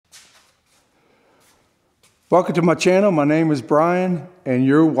Welcome to my channel. My name is Brian and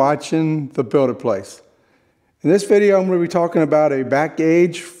you're watching The Builder Place. In this video I'm going to be talking about a back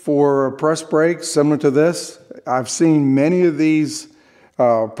gauge for a press brake similar to this. I've seen many of these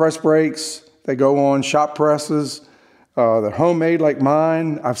press brakes that go on shop presses. They're homemade like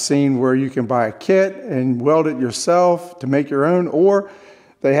mine. I've seen where you can buy a kit and weld it yourself to make your own, or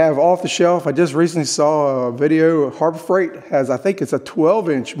they have off the shelf. I just recently saw a video. Harbor Freight has, I think it's a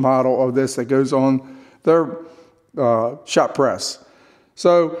 12-inch model of this that goes on their shop press.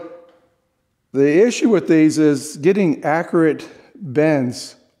 So the issue with these is getting accurate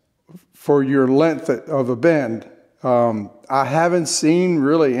bends for your length of a bend. I haven't seen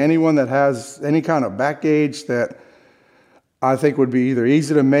really anyone that has any kind of back gauge that I think would be either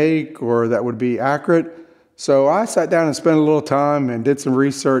easy to make or that would be accurate. So I sat down and spent a little time and did some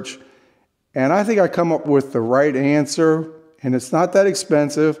research, and I think I come up with the right answer, and it's not that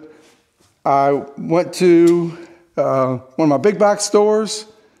expensive. I went to one of my big box stores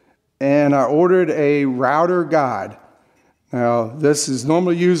and I ordered a router guide. Now this is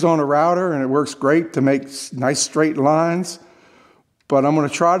normally used on a router and it works great to make nice straight lines, but I'm going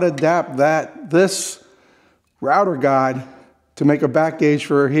to try to adapt this router guide to make a back gauge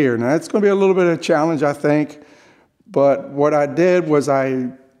for here. Now it's going to be a little bit of a challenge, I think, but what I did was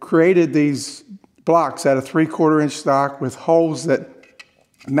I created these blocks out of 3/4 inch stock with holes that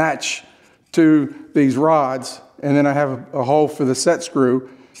match to these rods, and then I have a hole for the set screw,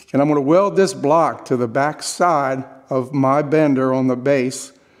 and I'm going to weld this block to the back side of my bender on the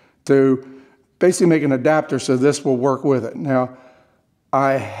base to basically make an adapter so this will work with it. Now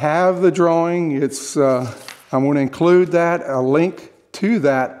I have the drawing. It's I'm going to include that, a link to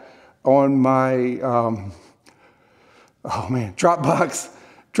that on my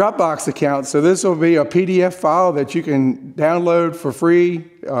Dropbox account. So this will be a PDF file that you can download for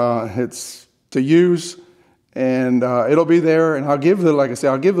free. It's to use, and it'll be there. And I'll give the, like I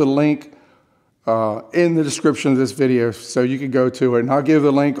said, I'll give the link in the description of this video so you can go to it. And I'll give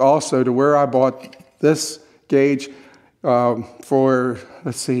the link also to where I bought this gauge for,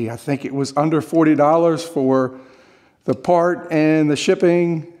 let's see, I think it was under $40 for the part and the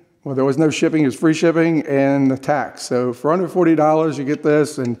shipping. Well, there was no shipping, it was free shipping and the tax. So for under $40, you get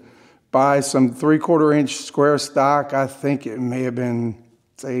this and buy some 3/4 inch square stock. I think it may have been,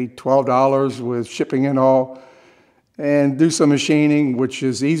 say, $12 with shipping and all. And do some machining, which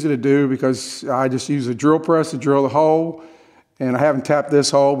is easy to do because I just use a drill press to drill the hole. And I haven't tapped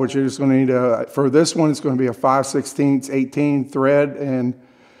this hole, but you're just going to need for this one, it's going to be a 5/16 18 thread. And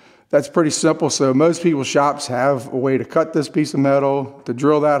that's pretty simple. So most people's shops have a way to cut this piece of metal, to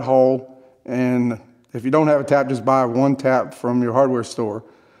drill that hole. And if you don't have a tap, just buy one tap from your hardware store.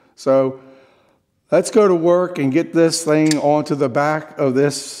 So let's go to work and get this thing onto the back of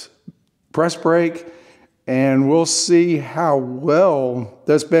this press brake. And we'll see how well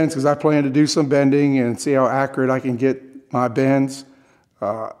this bends, because I plan to do some bending and see how accurate I can get my bends.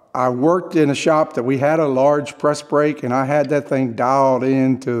 I worked in a shop that we had a large press brake, and I had that thing dialed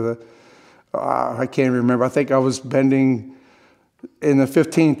into the, I can't remember, I think I was bending in the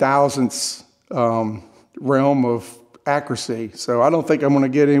 15 thousandths realm of accuracy. So I don't think I'm going to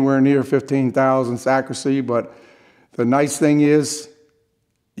get anywhere near 15 thousandths accuracy, but the nice thing is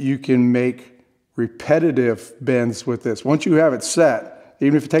you can make repetitive bends with this. Once you have it set,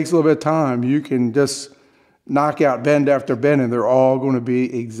 even if it takes a little bit of time, you can just knock out bend after bend and they're all going to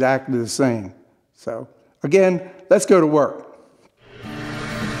be exactly the same. So again, let's go to work.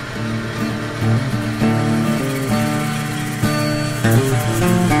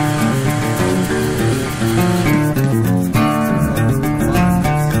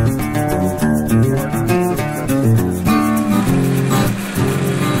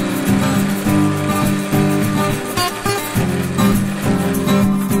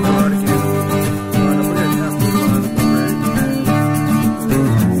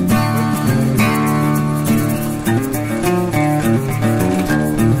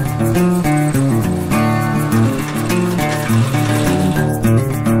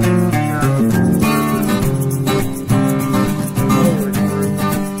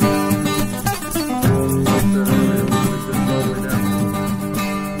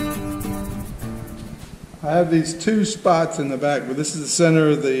 I have these two spots in the back, but this is the center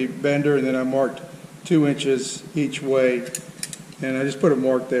of the bender, and then I marked 2 inches each way, and I just put a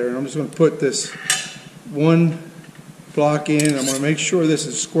mark there. And I'm just going to put this one block in. I'm going to make sure this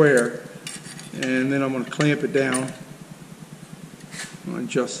is square, and then I'm going to clamp it down. I'm going to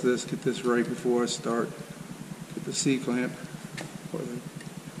adjust this, get this right before I start. Get the C-clamp or the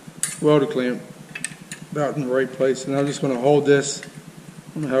welder clamp about in the right place, and I'm just going to hold this. I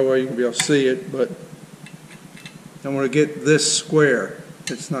don't know how well you can be able to see it, but I want to get this square.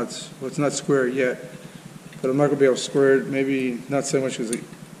 It's not square yet, but I'm not going to be able to square it. Maybe not so much as it,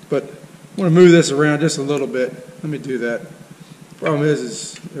 but I want to move this around just a little bit. Let me do that. Problem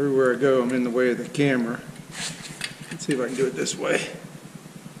is everywhere I go, I'm in the way of the camera. Let's see if I can do it this way.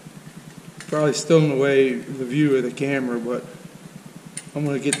 Probably still in the way of the view of the camera, but I'm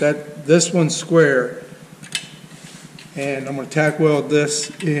going to get this one square, and I'm going to tack weld this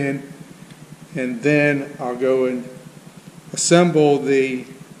in, and then I'll go and assemble the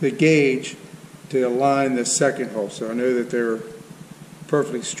gauge to align the second hole, so I know that they're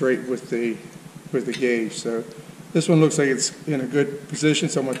perfectly straight with the gauge. So this one looks like it's in a good position,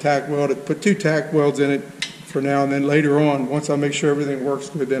 so I'm going to tack weld it, put 2 tack welds in it for now, and then later on, once I make sure everything works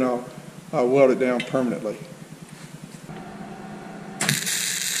good, then I'll weld it down permanently.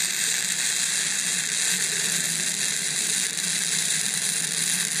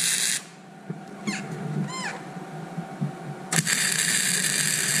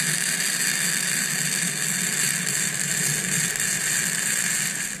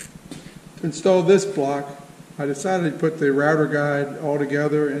 To install this block, I decided to put the router guide all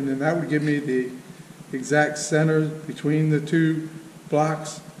together, and then that would give me the exact center between the 2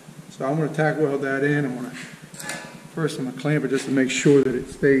 blocks. So I'm going to tack weld that in. First I'm going to clamp it just to make sure that it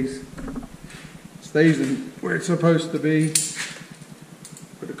stays in where it's supposed to be.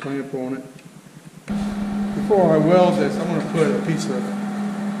 Put a clamp on it. Before I weld this, I'm going to put a piece of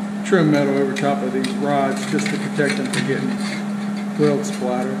trim metal over top of these rods just to protect them from getting weld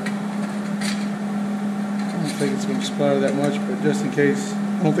splatter. I don't think it's going to splatter that much, but just in case,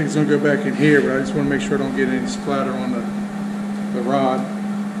 I don't think it's going to go back in here, but I just want to make sure I don't get any splatter on the rod.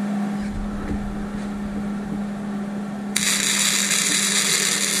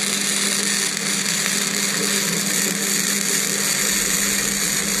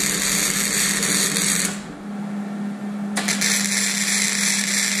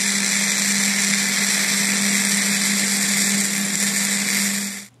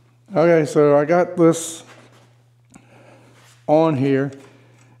 Okay, so I got this on here,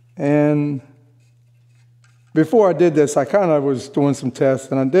 and before I did this, I kind of was doing some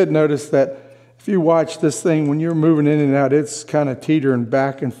tests, and I did notice that if you watch this thing, when you're moving in and out, it's kind of teetering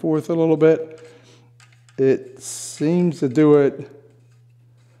back and forth a little bit. It seems to do it,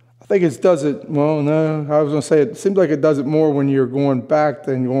 I think it does it, well, no, I was going to say it seems like it does it more when you're going back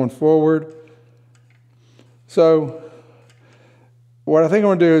than going forward. So what I think I'm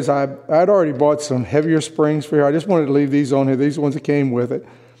going to do is I'd already bought some heavier springs for here. I just wanted to leave these on here. These are the ones that came with it.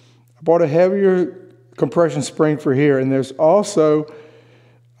 I bought a heavier compression spring for here, and there's also,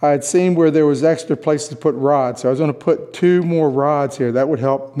 I had seen where there was extra places to put rods. So I was going to put 2 more rods here. That would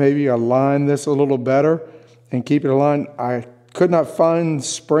help maybe align this a little better and keep it aligned. I could not find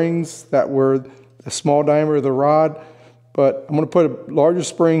springs that were the small diameter of the rod, but I'm going to put a larger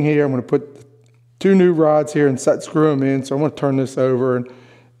spring here. I'm going to put 2 new rods here and screw them in. So I'm going to turn this over,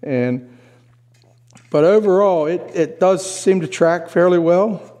 but overall it does seem to track fairly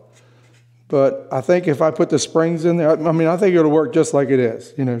well. But I think if I put the springs in there, I mean, I think it'll work just like it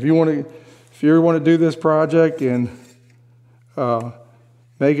is. You know, if you want to do this project and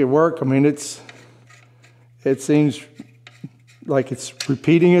make it work, I mean, it seems like it's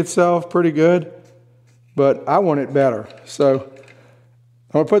repeating itself pretty good, but I want it better. So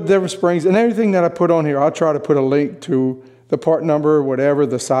I'm going to put different springs, and everything that I put on here, I'll try to put a link to the part number, whatever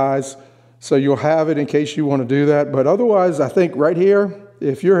the size, so you'll have it in case you want to do that. But otherwise, I think right here,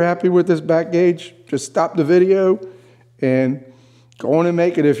 if you're happy with this back gauge, just stop the video and go on and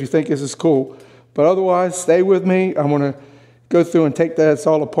make it if you think this is cool. But otherwise, stay with me. I'm going to go through and take that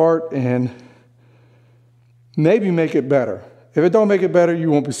all apart and maybe make it better. If it don't make it better, you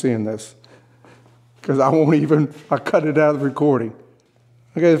won't be seeing this, because I cut it out of the recording.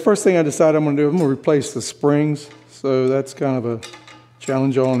 Okay, the first thing I decided I'm going to do, I'm going to replace the springs. So that's kind of a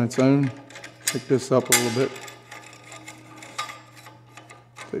challenge all on its own. Pick this up a little bit.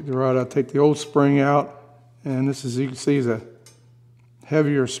 Take the rod out, take the old spring out. And this, as you can see, is a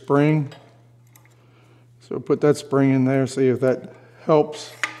heavier spring. So put that spring in there, see if that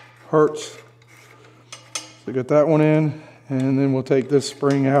helps, hurts. So get that one in, and then we'll take this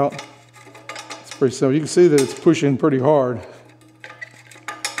spring out. It's pretty simple. You can see that it's pushing pretty hard.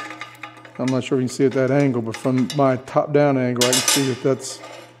 I'm not sure if you can see at that angle, but from my top-down angle, I can see that that's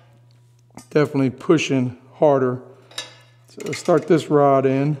definitely pushing harder. So let's start this rod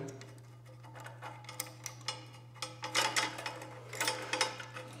in.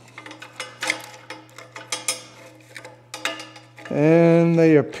 And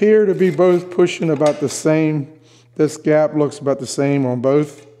they appear to be both pushing about the same. This gap looks about the same on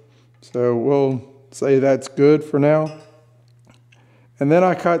both. So we'll say that's good for now. And then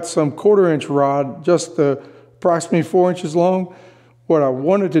I cut some 1/4-inch rod, just approximately 4 inches long. What I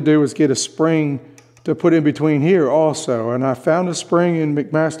wanted to do was get a spring to put in between here also. And I found a spring in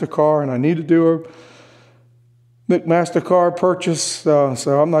McMaster-Carr, and I need to do a McMaster-Carr purchase. So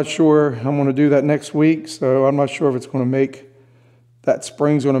I'm not sure. I'm going to do that next week. So I'm not sure if it's going to make, that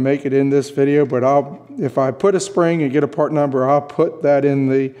spring's going to make it in this video. But if I put a spring and get a part number, I'll put that in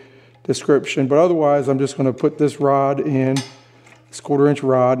the description. But otherwise, I'm just going to put this rod in, this 1/4-inch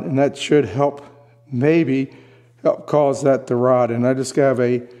rod, and that should help, maybe help cause that to rod. And I just have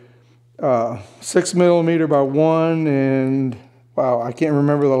a 6mm by 1, and wow, I can't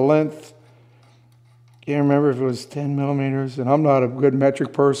remember the length. Can't remember if it was 10mm, and I'm not a good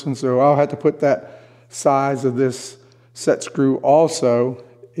metric person, so I'll have to put that size of this set screw also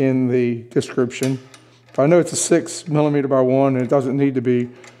in the description. If I know it's a 6mm by 1, and it doesn't need to be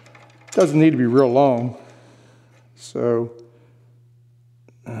real long. So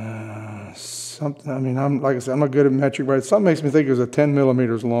something, I mean, like I said, I'm not good at metric, but something makes me think it was a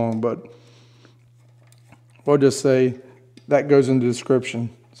 10mm long, but we'll just say that goes in the description.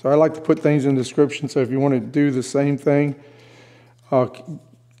 So I like to put things in the description, so if you want to do the same thing,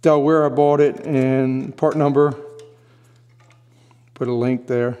 tell where I bought it and part number, put a link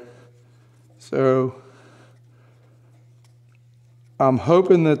there. So I'm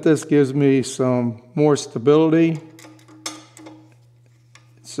hoping that this gives me some more stability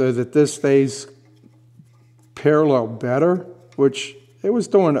so that this stays parallel better, which it was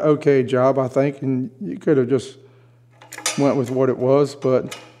doing an okay job, I think, and you could have just went with what it was,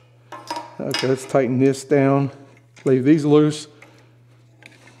 but okay, let's tighten this down, leave these loose.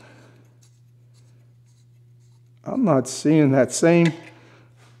 I'm not seeing that same,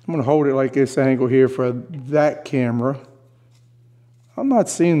 I'm gonna hold it like this angle here for that camera. I'm not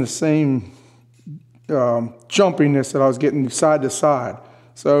seeing the same jumpiness that I was getting side to side.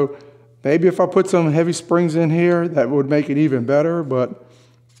 So maybe if I put some heavy springs in here, that would make it even better, but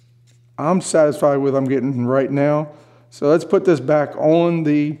I'm satisfied with what I'm getting right now. So let's put this back on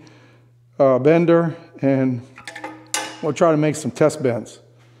the bender, and we'll try to make some test bends.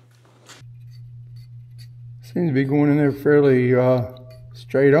 Seems to be going in there fairly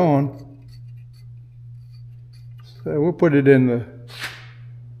straight on. So we'll put it in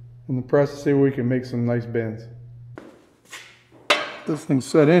the press to see if we can make some nice bends. This thing's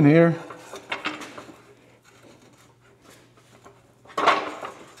set in here.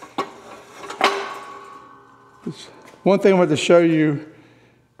 One thing I want to show you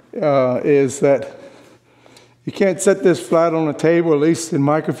is that you can't set this flat on a table, at least in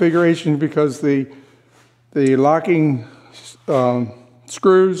my configuration, because the locking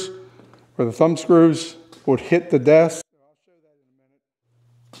screws or the thumb screws would hit the desk. I'll show that in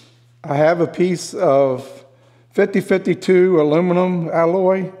a minute. I have a piece of 5052 aluminum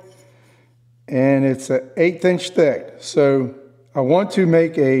alloy, and it's an 1/8 inch thick. So I want to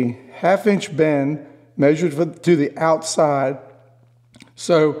make a 1/2 inch bend measured to the outside.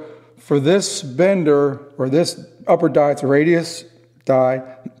 So for this bender, or this upper die, it's a radius die.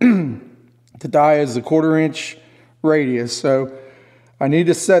 The die is a 1/4 inch radius. So I need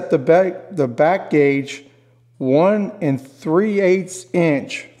to set the back gauge 1 3/8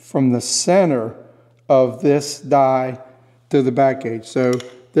 inch from the center of this die to the back gauge. So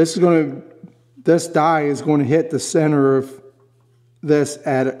this die is going to hit the center of this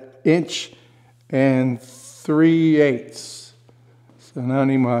at 1 3/8 inches. So now I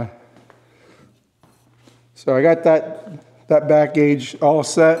need so I got that back gauge all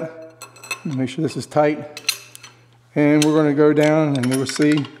set. Make sure this is tight. And we're going to go down and we'll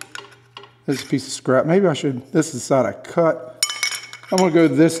see this piece of scrap. Maybe I should, this is the side I cut. I'm going to go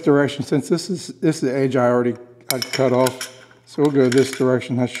this direction since this is the edge I'd cut off. So we'll go this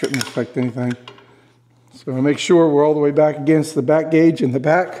direction. That shouldn't affect anything. So I'll make sure we're all the way back against the back gauge in the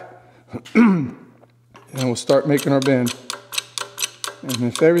back. And we'll start making our bend. And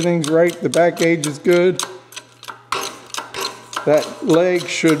if everything's right, the back gauge is good, that leg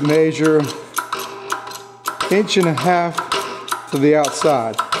should measure 1.5 inches to the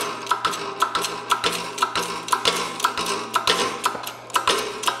outside.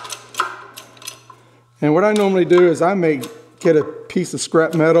 And what I normally do is get a piece of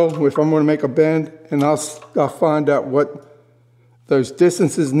scrap metal if I'm going to make a bend, and I'll find out what those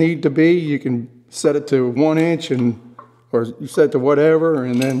distances need to be. You can set it to 1 inch or you set it to whatever,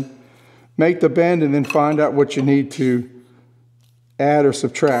 and then make the bend and then find out what you need to add or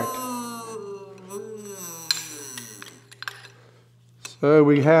subtract. So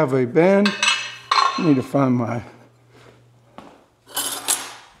we have a bend. I need to find my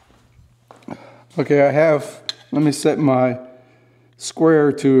Okay, let me set my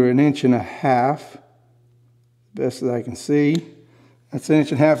square to 1.5 inches, best that I can see. That's 1.5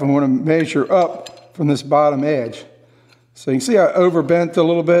 inches. I want to measure up from this bottom edge. So you can see I overbent a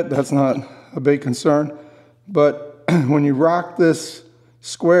little bit. That's not a big concern. But when you rock this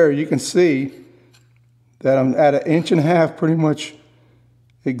square, you can see that I'm at 1.5 inches pretty much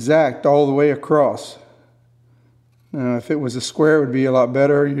exact all the way across. Now, if it was a square, it would be a lot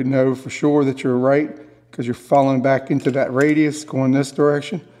better. You'd know for sure that you're right because you're falling back into that radius going this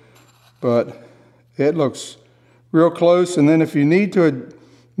direction. But it looks real close. And then if you need to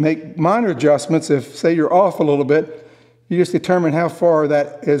make minor adjustments, if say you're off a little bit, you just determine how far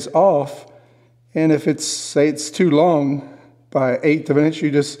that is off. And if it's, say it's too long by 1/8 of an inch, you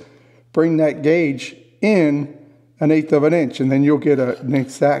just bring that gauge in 1/8 of an inch, and then you'll get an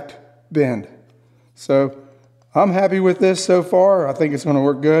exact bend. So I'm happy with this so far. I think it's going to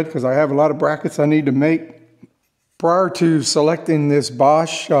work good because I have a lot of brackets I need to make. Prior to selecting this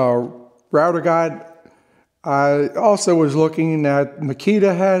Bosch router guide, I also was looking at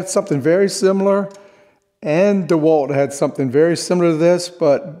Makita had something very similar, and DeWalt had something very similar to this,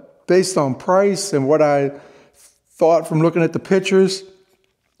 but based on price and what I thought from looking at the pictures,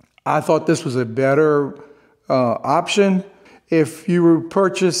 I thought this was a better option. If you would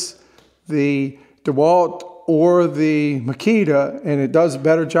purchase the DeWalt or the Makita and it does a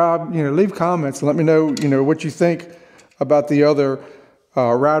better job, leave comments and let me know, what you think about the other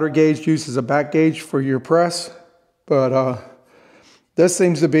router gauge used as a back gauge for your press. But this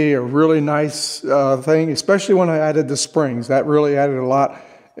seems to be a really nice thing, especially when I added the springs. That really added a lot.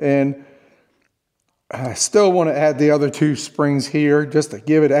 And I still want to add the other 2 springs here just to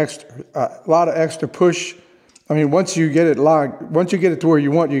give it a lot of extra push. I mean, once you get it locked, once you get it to where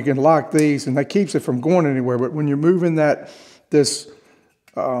you want, you can lock these, and that keeps it from going anywhere. But when you're moving this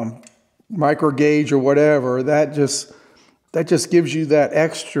micro gauge or whatever, that just gives you that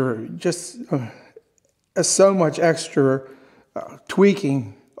extra, so much extra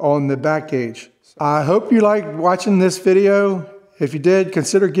tweaking on the back gauge. I hope you liked watching this video. If you did,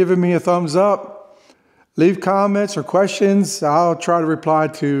 consider giving me a thumbs up. Leave comments or questions. I'll try to reply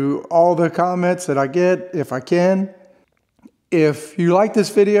to all the comments that I get if I can. If you like this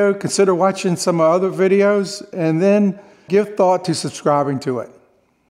video, consider watching some other videos and then give thought to subscribing to it.